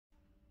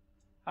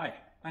Hi,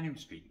 my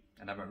name's Pete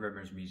and I'm at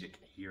Rivers Music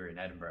here in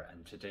Edinburgh,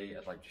 and today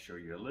I'd like to show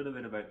you a little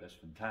bit about this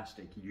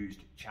fantastic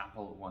used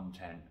Chappell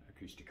 110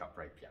 acoustic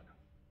upright piano.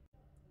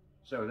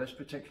 So this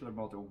particular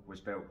model was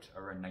built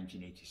around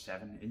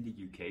 1987 in the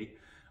UK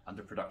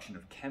under production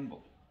of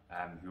Kemble,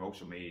 who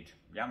also made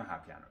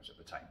Yamaha pianos at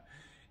the time.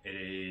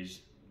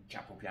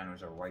 Chappell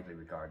pianos are widely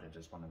regarded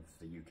as one of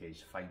the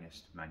UK's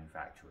finest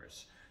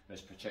manufacturers.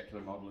 This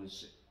particular model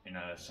is in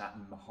a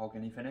satin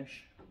mahogany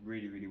finish,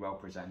 really well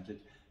presented.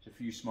 There's a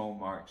few small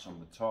marks on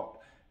the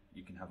top.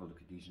 You can have a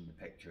look at these in the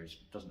pictures.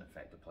 It doesn't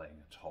affect the playing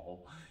at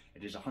all.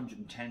 It is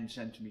 110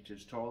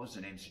 centimeters tall, as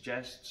the name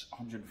suggests,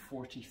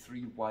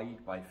 143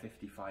 wide by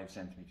 55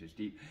 centimeters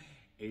deep.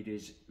 It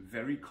is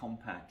very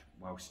compact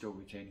while still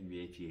retaining the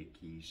 88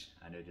 keys,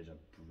 and it is a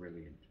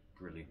brilliant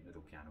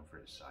little piano for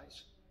its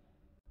size.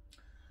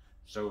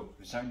 So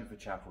the sound of the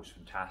Chappell is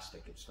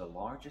fantastic. It's the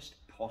largest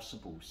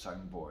possible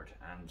soundboard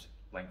and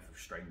length of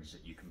strings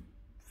that you can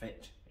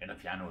fit in a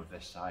piano of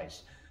this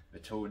size. The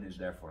tone is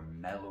therefore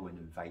mellow and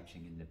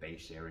inviting in the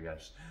bass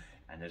areas,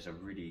 and there's a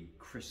really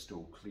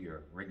crystal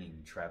clear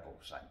ringing treble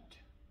sound.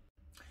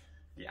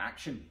 The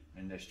action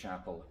in this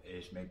Chappell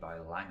is made by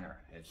Langer.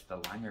 It's the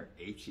Langer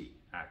 80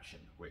 action,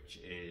 which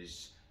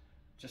is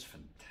just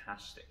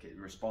fantastic. It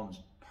responds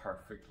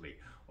perfectly,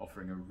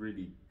 offering a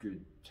really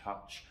good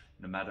touch.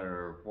 No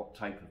matter what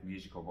type of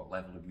music or what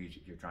level of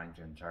music you're trying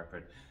to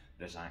interpret,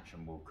 this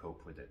action will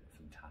cope with it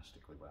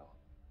fantastically well.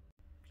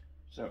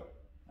 So,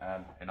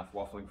 enough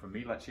waffling from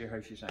me, let's hear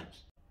how she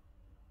sounds.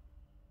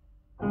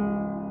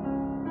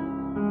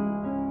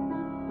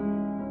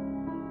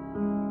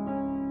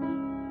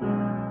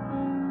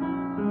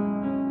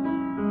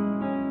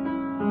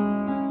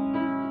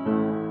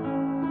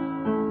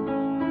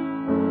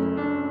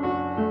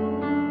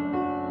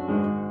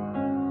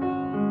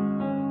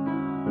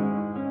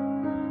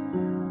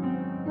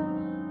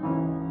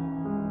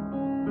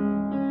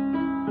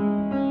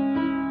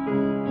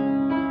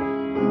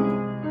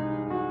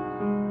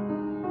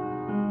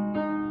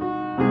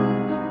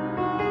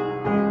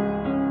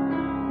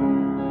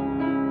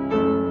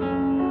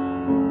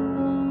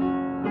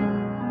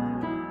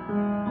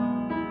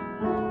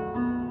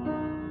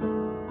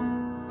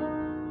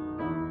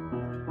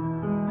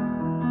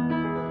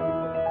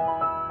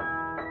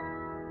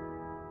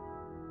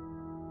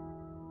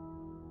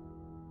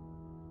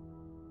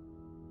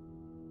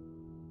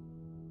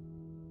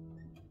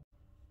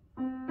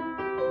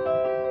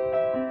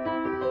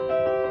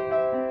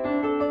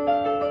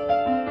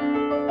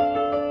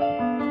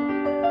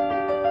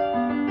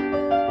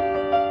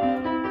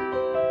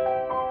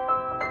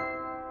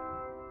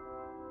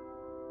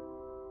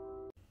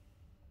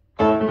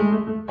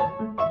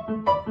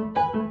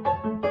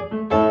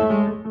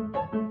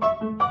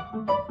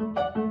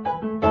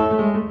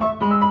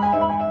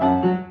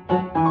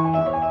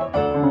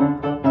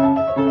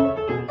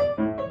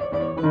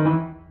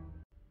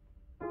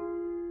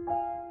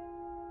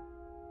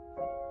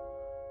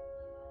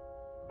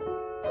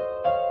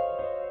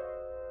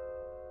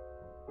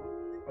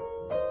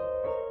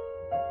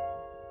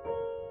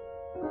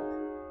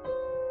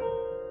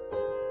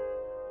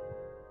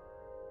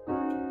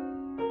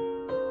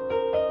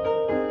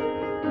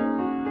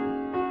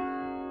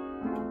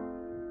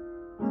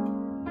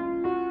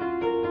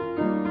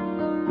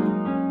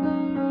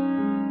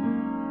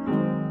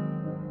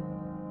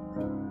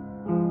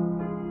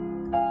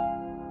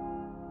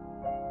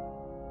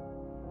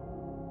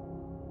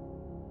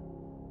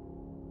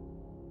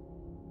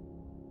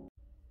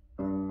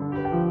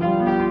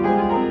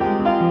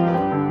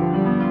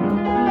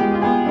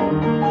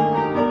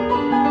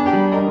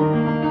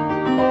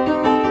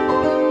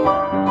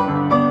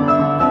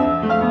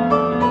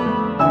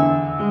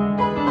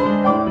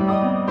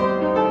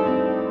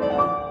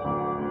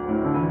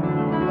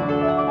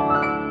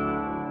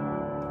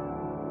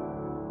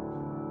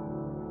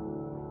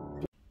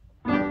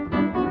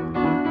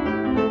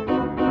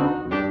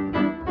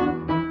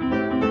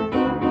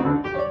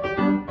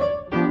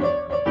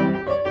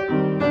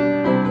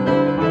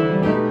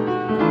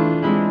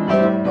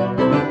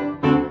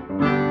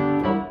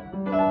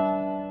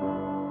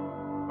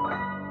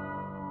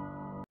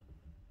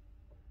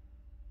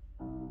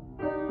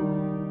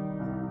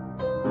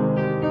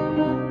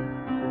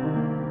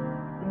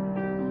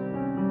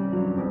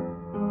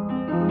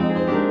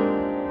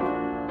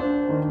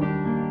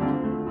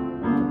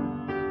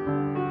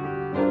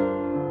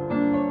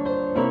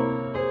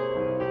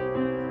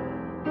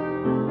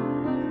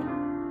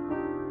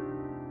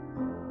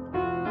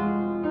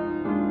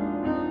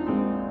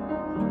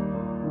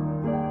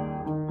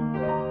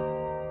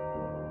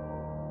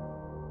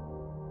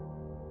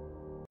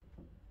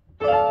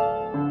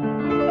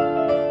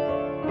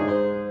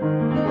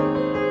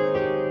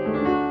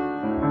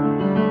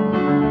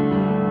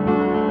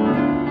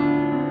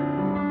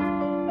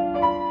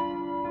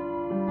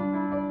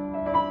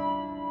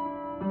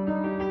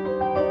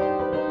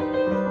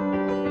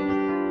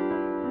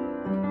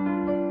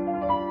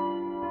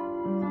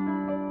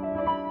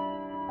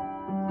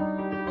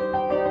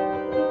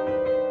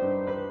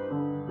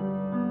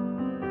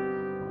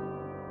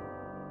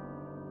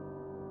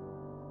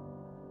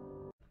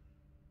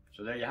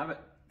 So there you have it,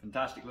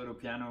 fantastic little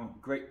piano,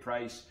 great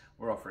price.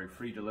 We're offering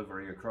free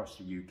delivery across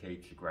the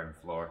UK to ground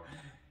floor.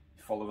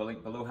 Follow the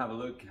link below, have a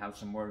look, have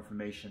some more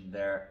information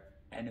there.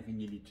 Anything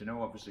you need to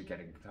know, obviously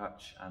get in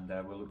touch, and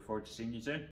we'll look forward to seeing you soon.